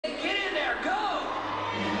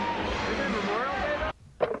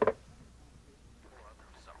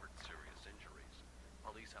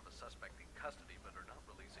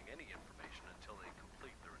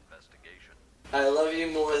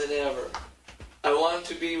want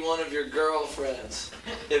to be one of your girlfriends.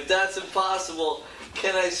 If that's impossible,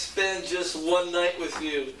 can I spend just one night with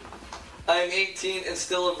you? I'm 18 and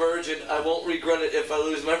still a virgin. I won't regret it if I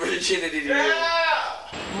lose my virginity to you.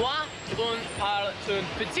 Moi, on parle un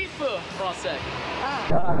petit peu français.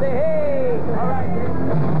 Hey, all right.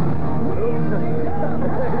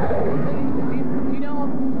 You know,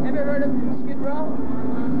 have you heard of Skid Row?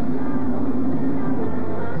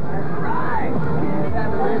 That's right.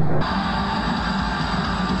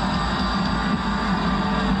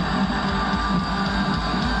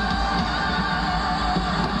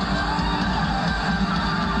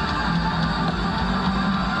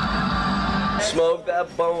 Smoke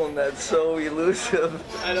that bone, that's so elusive.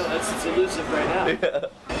 I know, it's elusive right now.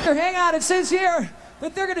 Yeah. Hang on, it says here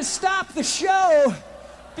that they're going to stop the show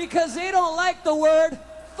because they don't like the word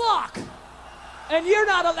fuck. And you're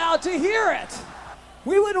not allowed to hear it.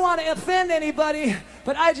 We wouldn't want to offend anybody,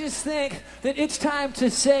 but I just think that it's time to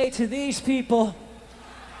say to these people,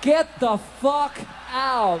 get the fuck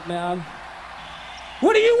out, man.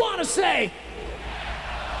 What do you want to say?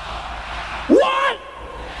 What?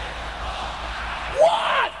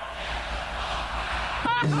 What?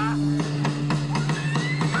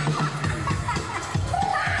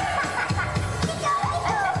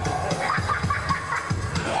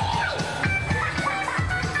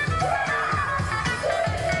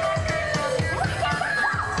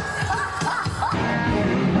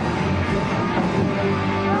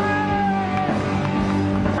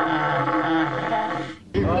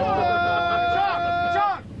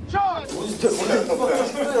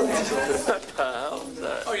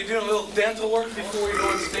 Oh, you doing a little dental work before you go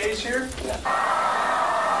on stage here?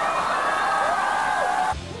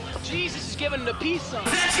 Jesus is giving the peace sign.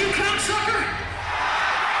 Is that you, cocksucker?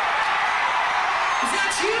 Is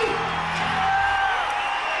that you?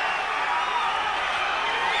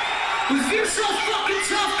 If you're so fucking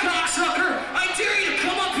tough, cocksucker, I dare you to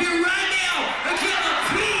come up here right now and give a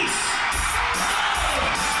peace.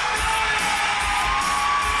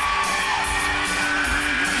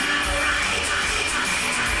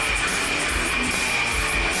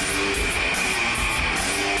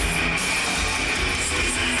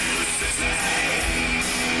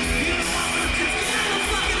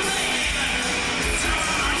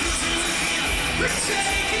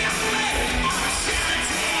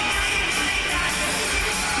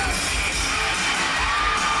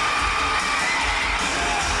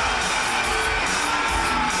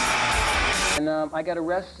 And I got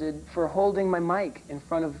arrested for holding my mic in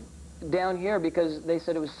front of down here because they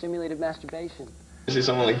said it was simulated masturbation. You see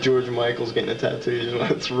someone like George Michael's getting a tattoo, you just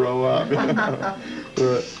want to throw up.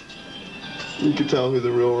 But you can tell who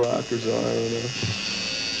the real rockers are, I don't know.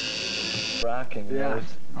 Rocking, yeah.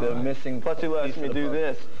 The missing. Plus he lets me do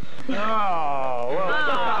this. Oh,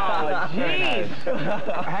 jeez. Here we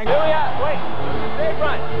are. Wait. Dave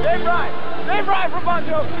Ryan. Dave Ryan. Dave Ryan from Bon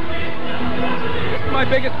Jovi. This is my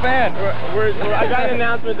biggest fan. I got an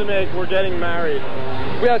announcement to make. We're getting married.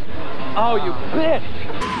 Yes. Oh, you bitch.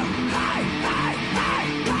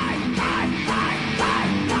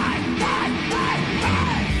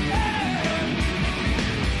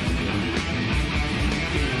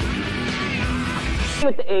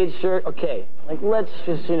 With the AIDS shirt, okay, like let's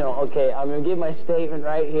just, you know, okay, I'm gonna give my statement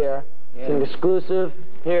right here. Yeah. It's an exclusive.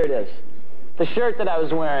 Here it is. The shirt that I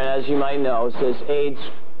was wearing, as you might know, says AIDS.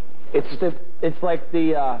 It's like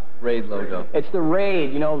the Raid logo. It's the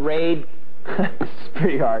Raid, you know, Raid. It's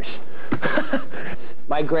pretty harsh.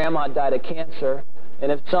 My grandma died of cancer,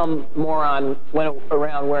 and if some moron went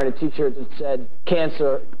around wearing a T-shirt that said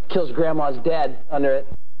 "Cancer kills grandma's dead" under it.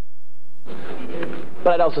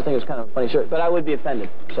 But I'd also think it was kind of a funny shirt. But I would be offended.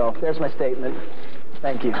 So there's my statement.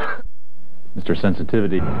 Thank you. Mr.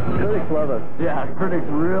 Sensitivity. Critics love us. Yeah, critics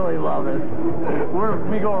really love us.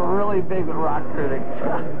 We go really big with rock critics.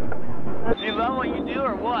 Do you love what you do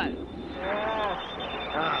or what?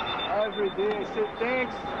 Yeah. Every day I say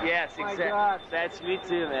thanks. Yes, exactly. That's me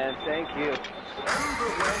too, man. Thank you.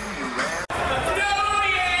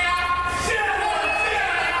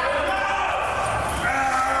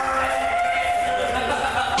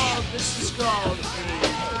 This is called a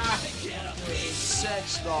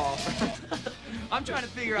sex doll. I'm trying to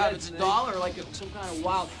figure out if it's a doll or like some kind of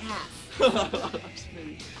wild hat.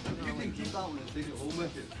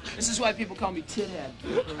 This is why people call me Tithead.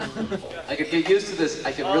 I could get used to this.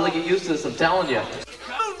 I could really get used to this, I'm telling you.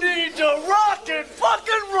 You need to rock and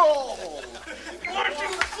fucking roll! What you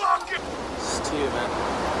fucking... This is to you, man.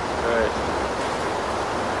 All right.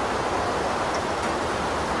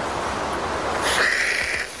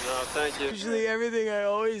 Thank you. Usually everything I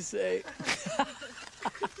always say.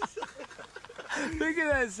 Think of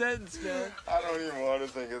that sentence, man. I don't even want to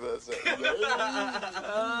think of that sentence.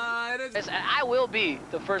 I will be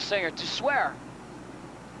the first singer to swear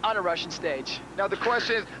on a Russian stage. Now the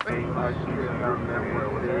question is...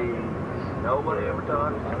 Nobody ever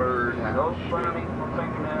talks birds. No funny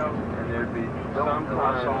fingernails, and there'd be some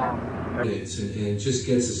time. And it just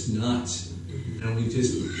gets us nuts. And we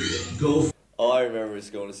just go. All I remember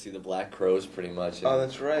is going to see the Black Crowes pretty much. Oh,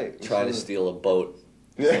 that's right. Trying to steal a boat.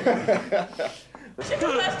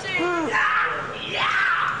 Chicken question!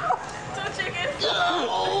 Yeah! Two chickens!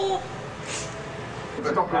 Oh!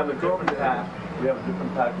 Let's have the golden pack. We have a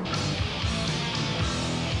different package.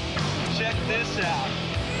 Check this out.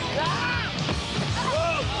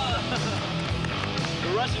 The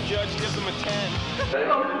Russian judge gives him a 10. Ready?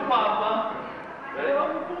 Papa. Ready?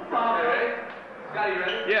 Papa. Ready? Scotty, you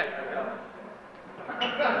ready? Yeah.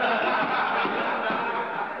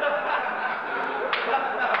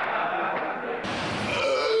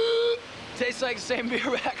 Tastes like the same beer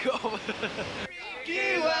back home.